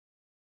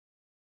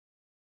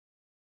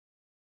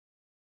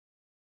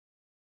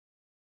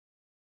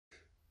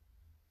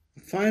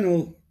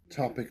Final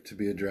topic to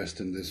be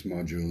addressed in this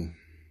module,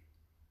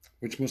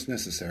 which must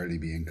necessarily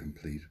be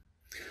incomplete,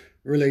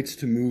 relates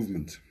to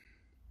movement.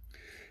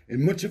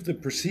 In much of the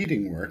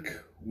preceding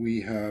work, we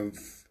have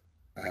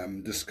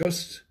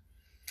discussed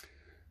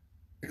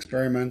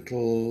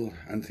experimental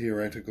and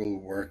theoretical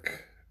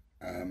work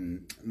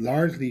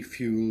largely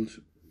fueled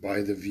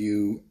by the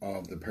view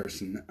of the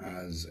person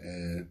as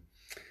an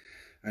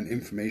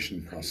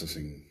information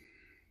processing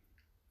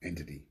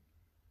entity.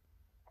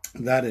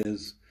 That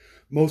is,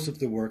 most of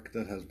the work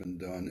that has been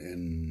done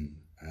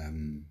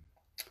in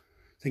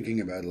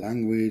thinking about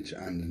language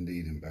and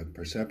indeed about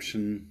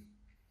perception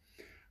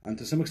and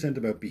to some extent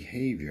about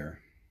behavior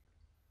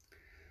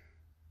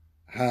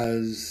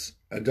has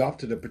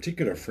adopted a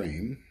particular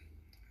frame,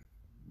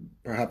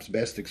 perhaps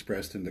best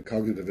expressed in the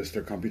cognitivist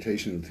or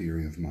computational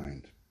theory of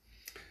mind.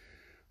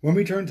 When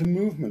we turn to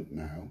movement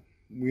now,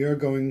 we are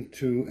going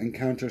to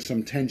encounter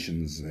some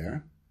tensions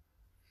there,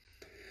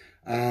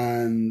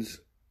 and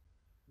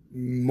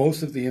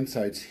most of the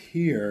insights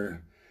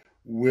here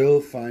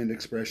will find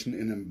expression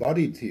in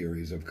embodied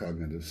theories of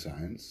cognitive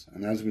science,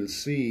 and as we'll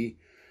see,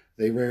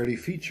 they rarely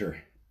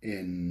feature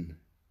in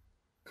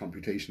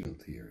computational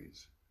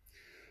theories.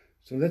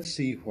 So let's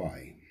see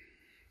why.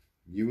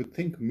 You would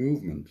think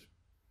movement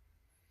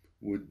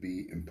would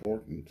be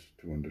important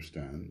to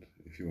understand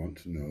if you want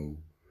to know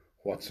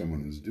what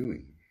someone is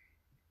doing.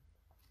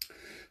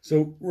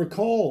 So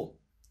recall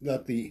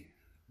that the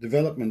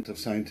development of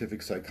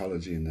scientific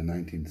psychology in the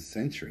 19th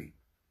century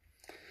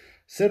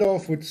set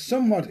off with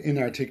somewhat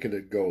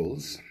inarticulate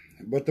goals,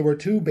 but there were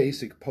two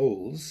basic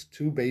poles,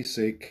 two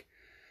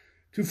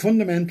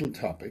fundamental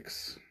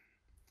topics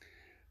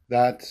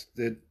that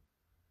the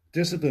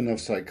discipline of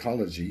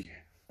psychology,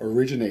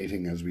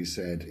 originating, as we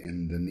said,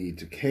 in the need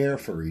to care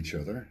for each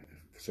other,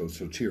 so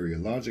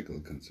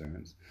soteriological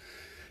concerns,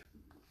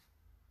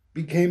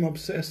 became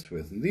obsessed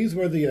with. And these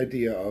were the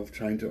idea of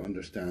trying to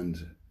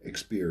understand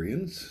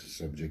experience,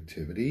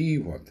 subjectivity,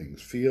 what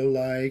things feel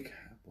like,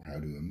 how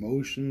do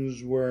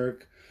emotions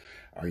work,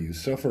 are you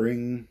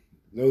suffering?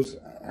 Those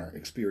are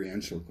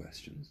experiential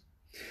questions.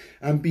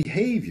 And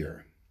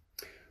behavior.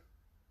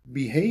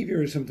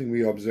 Behavior is something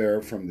we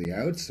observe from the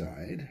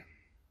outside,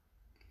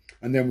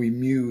 and then we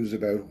muse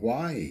about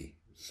why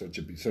such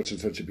and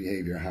such a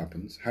behavior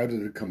happens. How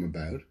did it come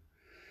about?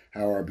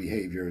 How are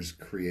behaviors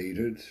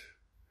created,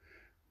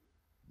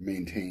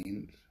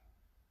 maintained,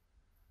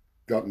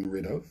 gotten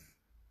rid of?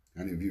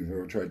 Any of you who've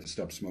ever tried to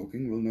stop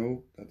smoking will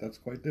know that that's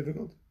quite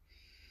difficult.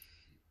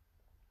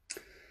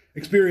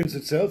 Experience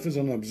itself is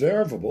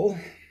unobservable,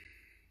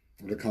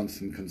 with a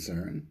constant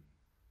concern.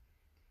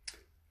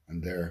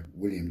 And there,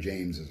 William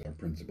James is our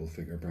principal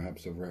figure,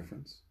 perhaps, of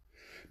reference.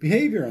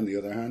 Behavior, on the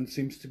other hand,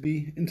 seems to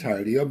be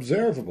entirely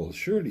observable.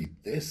 Surely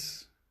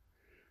this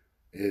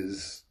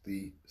is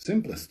the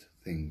simplest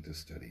thing to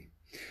study.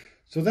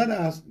 So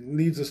that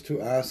leads us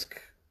to ask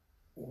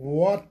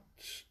what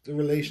the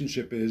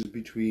relationship is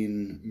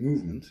between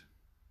movement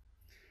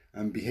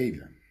and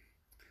behavior.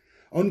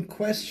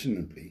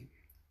 Unquestionably,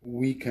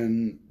 we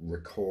can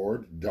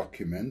record,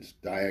 document,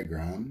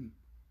 diagram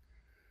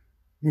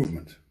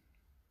movement.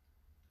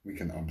 We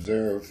can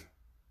observe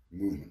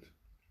movement.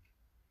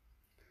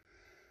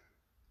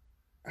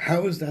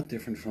 How is that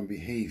different from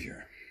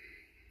behavior?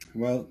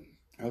 Well,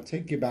 I'll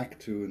take you back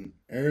to an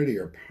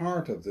earlier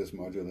part of this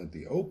module. At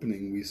the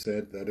opening, we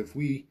said that if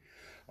we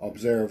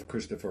observe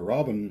Christopher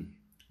Robin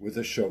with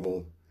a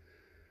shovel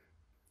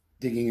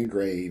digging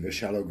a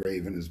shallow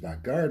grave in his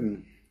back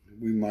garden,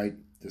 we might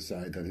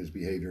decide that his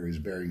behavior is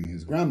burying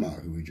his grandma,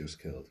 who he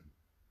just killed.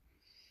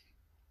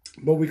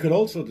 But we could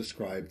also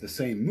describe the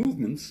same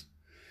movements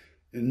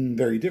in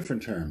very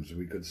different terms.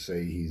 We could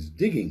say he's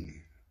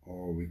digging,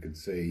 or we could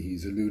say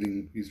he's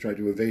trying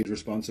to evade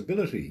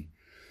responsibility,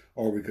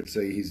 or we could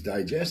say he's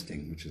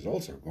digesting, which is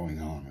also going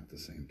on at the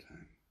same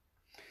time.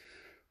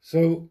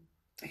 So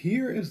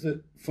here is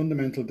the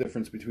fundamental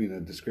difference between a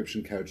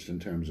description couched in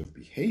terms of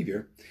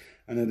behavior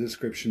and a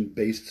description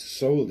based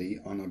solely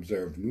on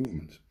observed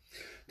movement.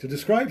 To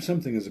describe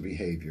something as a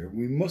behavior,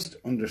 we must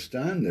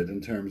understand it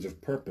in terms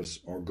of purpose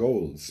or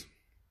goals.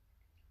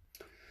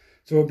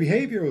 So a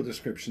behavioral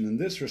description in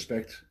this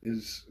respect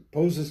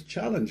poses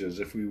challenges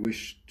if we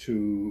wish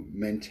to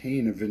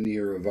maintain a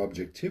veneer of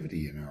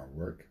objectivity in our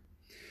work.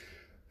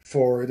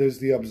 For it is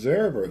the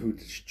observer who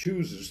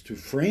chooses to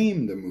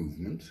frame the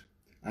movement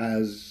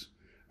as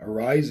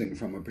arising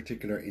from a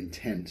particular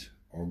intent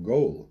or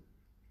goal.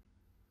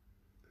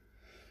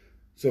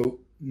 So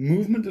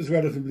movement is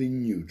relatively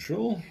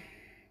neutral.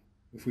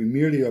 If we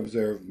merely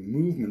observe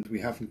movement,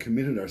 we haven't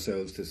committed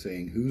ourselves to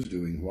saying who's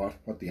doing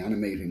what the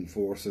animating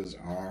forces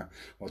are,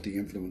 what the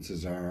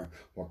influences are,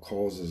 what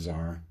causes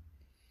are.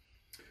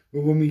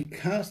 But when we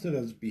cast it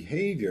as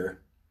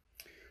behavior,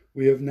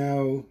 we have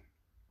now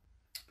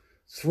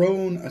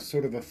thrown a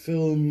sort of a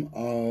film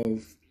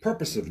of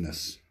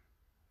purposiveness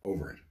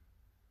over it.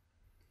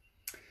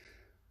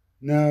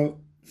 Now,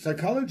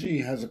 psychology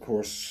has, of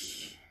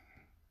course,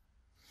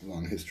 a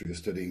long history of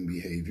studying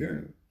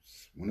behavior.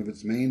 one of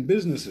its main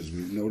businesses.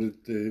 We've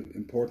noted the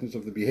importance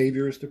of the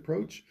behaviorist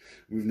approach.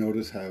 We've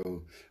noticed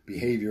how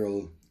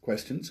behavioral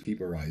questions keep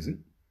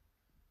arising.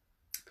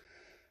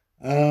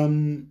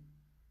 And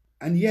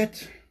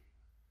yet,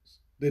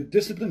 the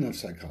discipline of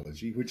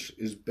psychology, which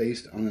is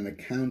based on an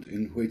account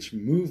in which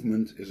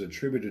movement is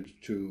attributed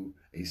to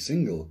a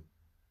single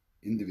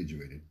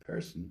individuated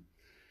person,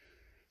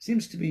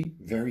 seems to be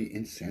very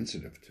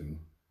insensitive to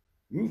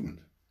movement.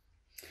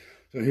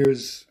 So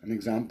here's an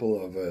example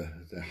of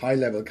the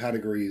high-level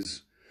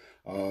categories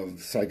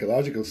of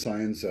psychological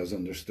science as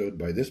understood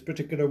by this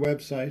particular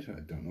website.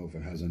 I don't know if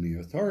it has any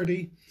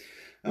authority.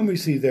 And we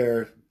see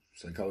there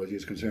psychology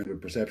is concerned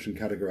with perception,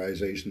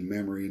 categorization,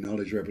 memory,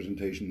 knowledge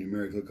representation,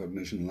 numerical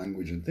cognition,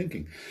 language, and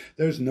thinking.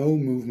 There's no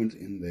movement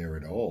in there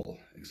at all,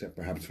 except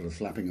perhaps for the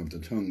flapping of the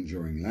tongue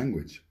during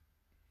language,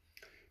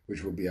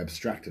 which will be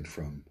abstracted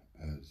from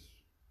as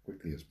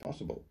quickly as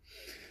possible.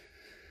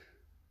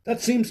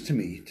 That seems to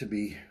me to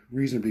be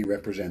reasonably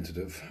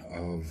representative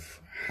of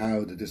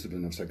how the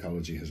discipline of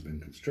psychology has been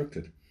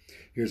constructed.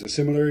 Here's a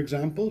similar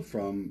example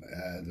from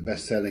the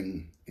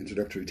best-selling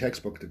introductory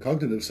textbook to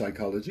cognitive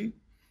psychology.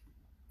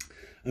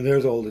 And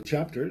there's all the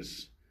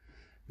chapters: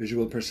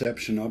 visual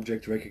perception,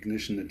 object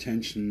recognition,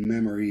 attention,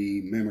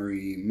 memory,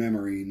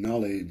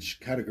 knowledge,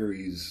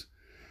 categories.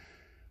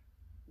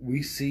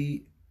 We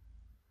see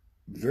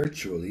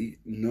virtually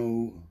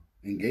no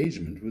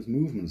engagement with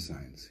movement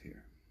science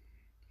here.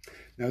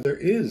 Now, there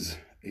is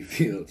a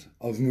field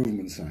of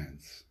movement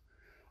science,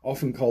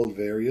 often called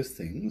various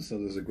things, so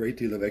there's a great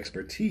deal of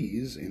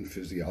expertise in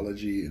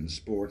physiology, in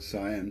sports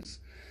science,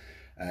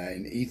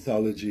 in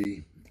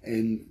ethology,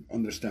 in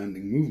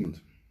understanding movement.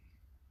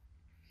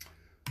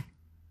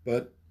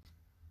 But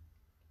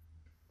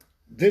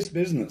this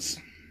business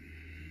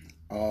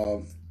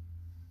of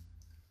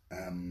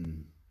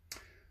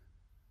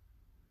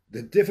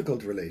the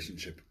difficult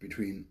relationship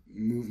between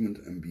movement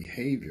and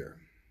behavior,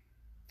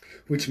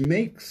 which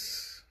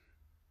makes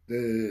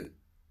the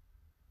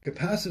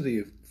capacity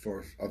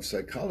of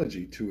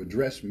psychology to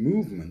address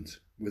movement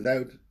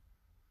without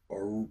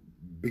or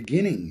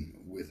beginning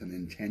with an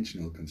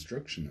intentional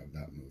construction of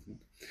that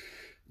movement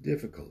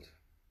difficult.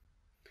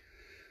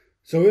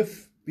 So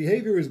if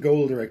behavior is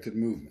goal-directed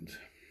movement,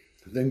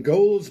 then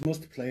goals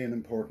must play an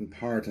important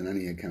part in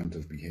any account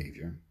of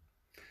behavior.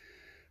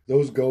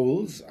 Those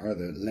goals are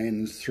the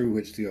lens through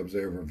which the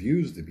observer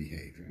views the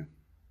behavior.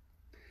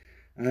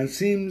 And it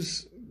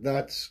seems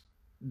that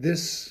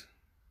this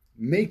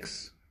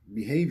makes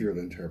behavioral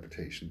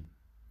interpretation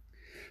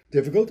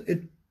difficult.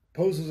 It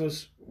poses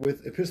us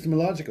with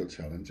epistemological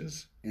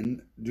challenges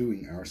in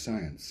doing our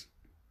science.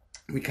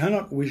 We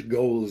cannot wish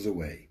goals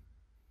away.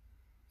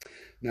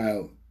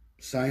 Now,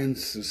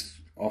 science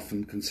is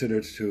often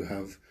considered to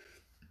have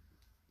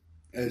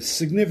a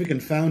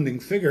significant founding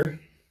figure,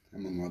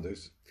 among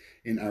others,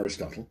 in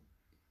Aristotle.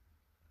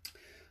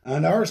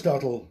 And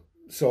Aristotle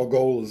saw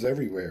goals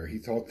everywhere. He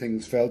thought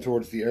things fell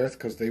towards the earth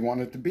because they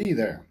wanted to be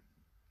there.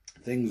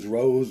 Things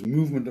rose,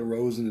 movement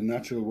arose in the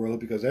natural world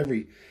because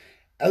every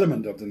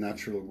element of the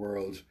natural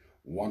world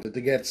wanted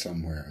to get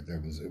somewhere.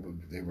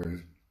 They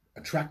were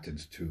attracted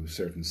to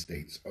certain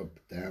states, up,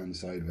 down,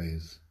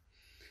 sideways.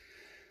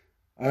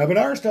 But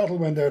Aristotle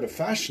went out of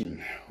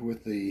fashion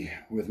with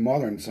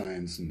modern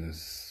science in the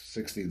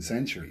 16th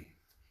century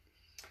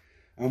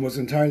and was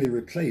entirely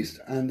replaced.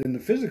 And in the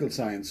physical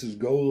sciences,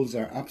 goals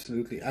are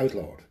absolutely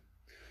outlawed.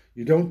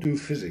 You don't do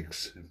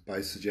physics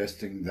by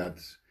suggesting that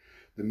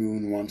the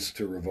moon wants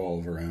to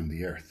revolve around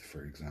the earth,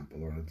 for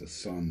example, or that the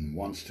sun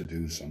wants to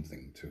do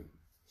something to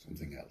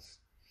something else.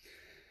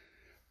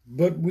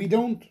 But we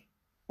don't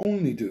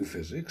only do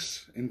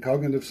physics. In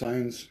cognitive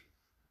science,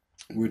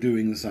 we're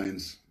doing the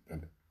science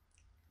that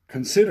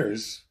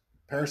considers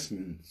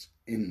persons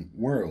in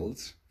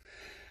worlds.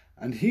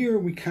 And here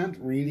we can't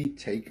really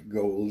take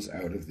goals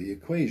out of the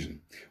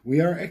equation.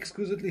 We are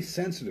exquisitely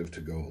sensitive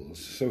to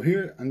goals. So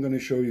here I'm going to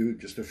show you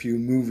just a few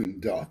moving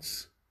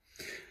dots,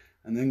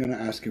 and then I'm going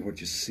to ask you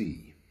what you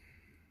see.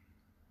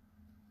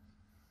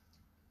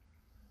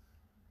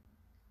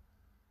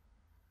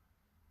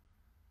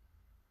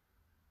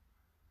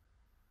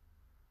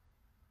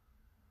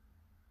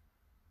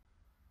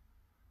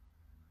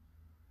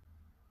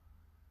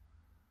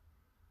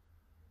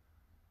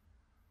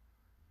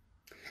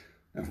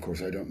 Now, of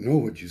course, I don't know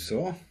what you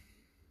saw.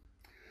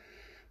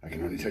 I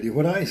can only tell you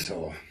what I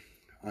saw.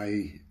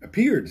 I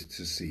appeared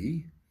to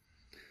see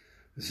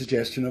the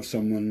suggestion of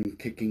someone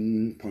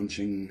kicking,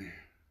 punching,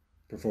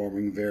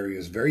 performing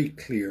various very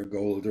clear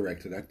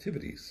goal-directed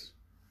activities.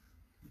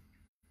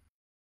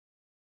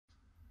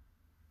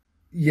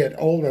 Yet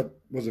all that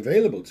was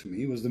available to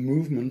me was the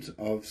movement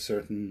of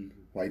certain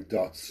white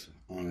dots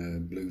on a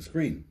blue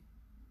screen.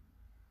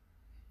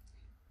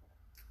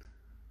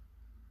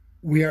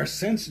 We are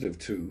sensitive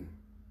to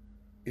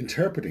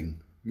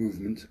interpreting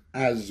movement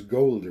as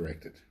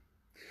goal-directed.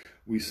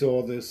 We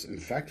saw this, in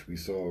fact, we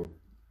saw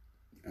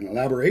an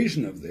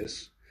elaboration of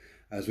this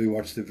as we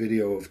watched the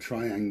video of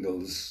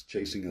triangles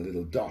chasing a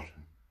little dot,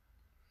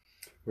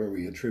 where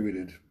we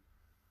attributed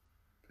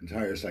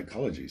entire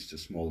psychologies to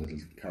small little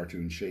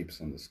cartoon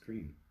shapes on the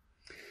screen.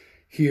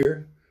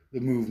 Here, the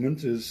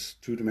movement is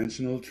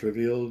two-dimensional,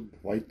 trivial,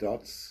 white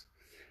dots,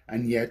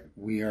 and yet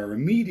we are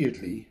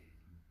immediately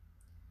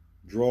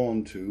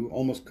drawn to,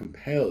 almost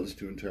compelled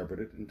to interpret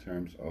it in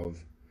terms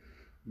of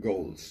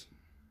goals.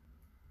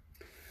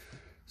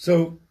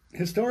 So,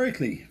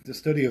 historically, the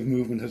study of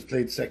movement has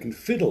played second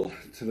fiddle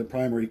to the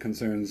primary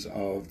concerns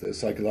of the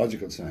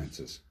psychological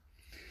sciences.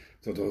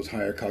 So those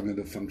higher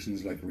cognitive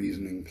functions like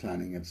reasoning,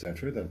 planning,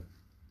 etc., that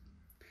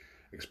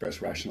express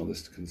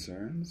rationalist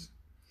concerns,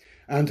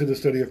 and to the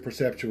study of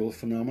perceptual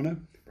phenomena,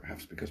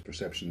 perhaps because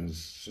perception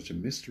is such a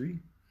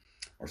mystery,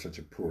 or such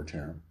a poor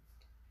term.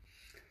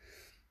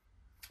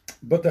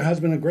 But there has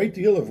been a great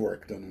deal of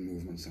work done in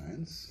movement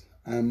science,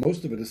 and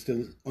most of it is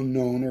still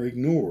unknown or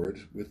ignored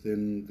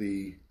within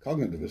the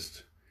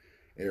cognitivist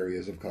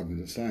areas of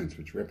cognitive science,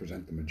 which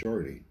represent the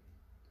majority.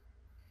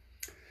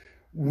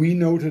 We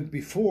noted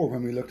before,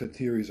 when we looked at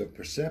theories of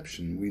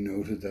perception, we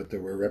noted that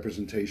there were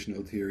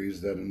representational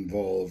theories that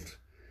involved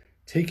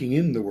taking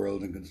in the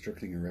world and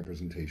constructing a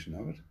representation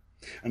of it.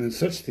 And in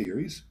such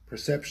theories,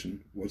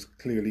 perception was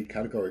clearly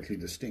categorically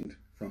distinct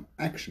from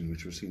action,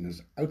 which was seen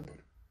as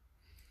output.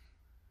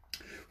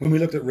 When we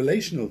looked at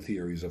relational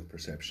theories of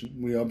perception,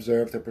 we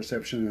observed that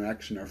perception and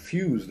action are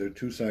fused. They're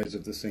two sides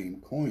of the same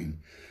coin.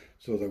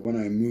 So that when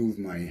I move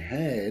my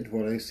head,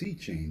 what I see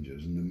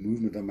changes, and the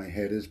movement of my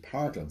head is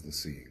part of the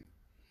seeing.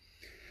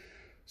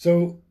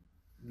 So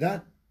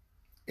that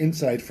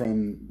insight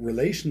from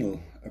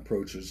relational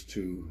approaches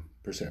to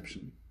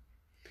perception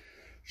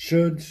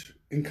should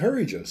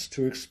encourage us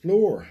to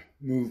explore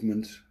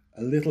movement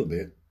a little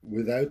bit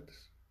with a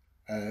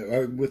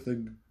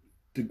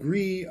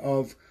degree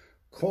of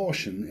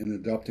caution in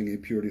adopting a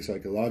purely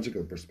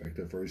psychological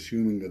perspective, or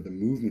assuming that the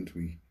movement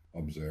we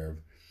observe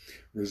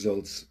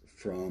results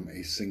from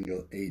a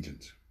single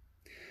agent.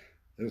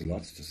 There's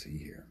lots to see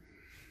here.